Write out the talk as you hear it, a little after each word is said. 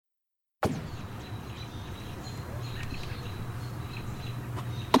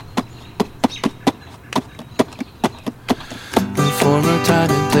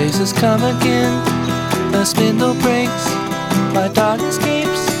places come again. The spindle breaks, my dog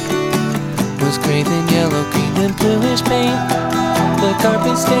escapes. Was craving yellow, green, and bluish paint. The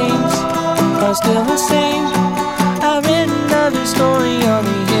carpet stains are still the same. I read another story on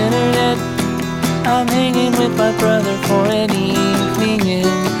the internet. I'm hanging with my brother for an evening,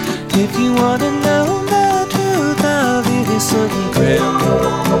 and if you wanna know the truth of it, it's looking grim.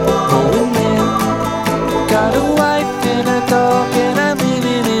 Oh, and then got a wife and a dog, and I'm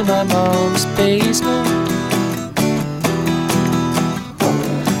living in my mom's basement.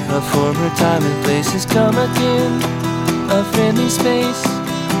 A former time and place has come again. A friendly space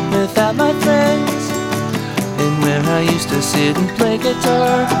without my friends, and where I used to sit and play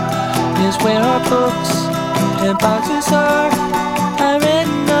guitar is where our books and boxes are. I read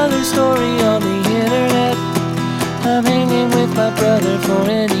another story on the internet. I'm hanging with my brother for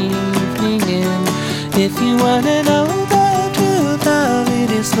an evening, and if you wanna know the truth of it,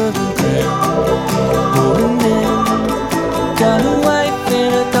 it's looking good.